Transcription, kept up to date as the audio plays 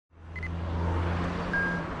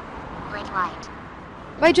light.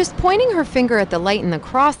 By just pointing her finger at the light in the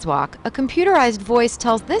crosswalk, a computerized voice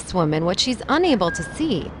tells this woman what she's unable to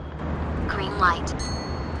see. Green light.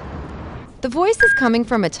 The voice is coming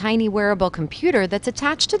from a tiny wearable computer that's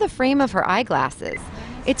attached to the frame of her eyeglasses.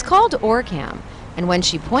 It's called OrCam, and when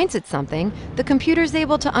she points at something, the computer's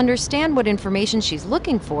able to understand what information she's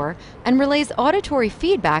looking for and relays auditory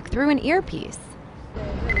feedback through an earpiece.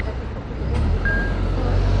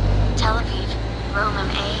 Tel Aviv, Roman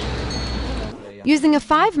A. Using a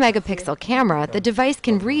 5-megapixel camera, the device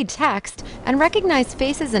can read text and recognize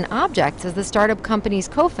faces and objects, as the startup company's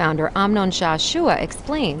co-founder Amnon Shashua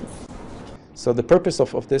explains. So the purpose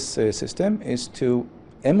of this system is to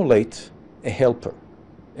emulate a helper.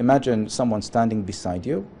 Imagine someone standing beside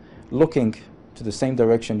you, looking to the same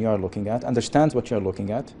direction you are looking at, understands what you're looking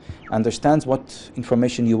at, understands what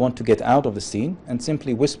information you want to get out of the scene, and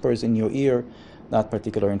simply whispers in your ear that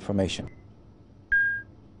particular information.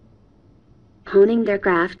 Honing their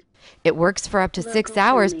craft. It works for up to 6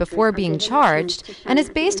 hours before being charged and is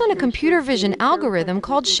based on a computer vision algorithm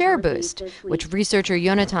called ShareBoost, which researcher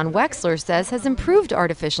Yonatan Wexler says has improved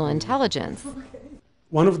artificial intelligence.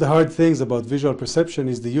 One of the hard things about visual perception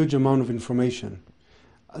is the huge amount of information.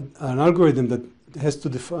 An algorithm that has to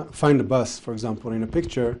find a bus, for example, in a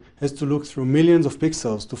picture, has to look through millions of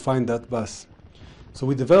pixels to find that bus. So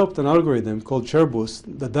we developed an algorithm called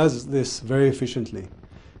ShareBoost that does this very efficiently.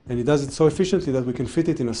 And it does it so efficiently that we can fit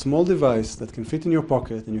it in a small device that can fit in your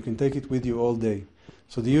pocket, and you can take it with you all day.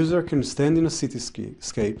 So the user can stand in a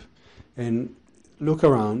cityscape and look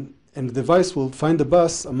around, and the device will find the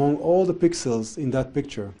bus among all the pixels in that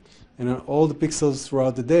picture, and all the pixels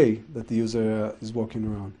throughout the day that the user is walking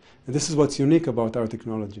around. And this is what's unique about our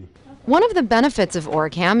technology. One of the benefits of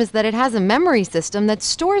OrCam is that it has a memory system that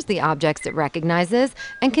stores the objects it recognizes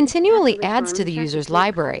and continually adds to the user's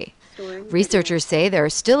library. Researchers say there are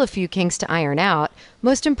still a few kinks to iron out,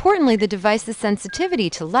 most importantly the device's sensitivity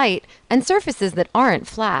to light and surfaces that aren't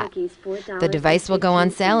flat. The device will go on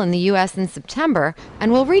sale in the US in September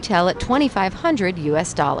and will retail at $2,500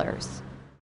 US.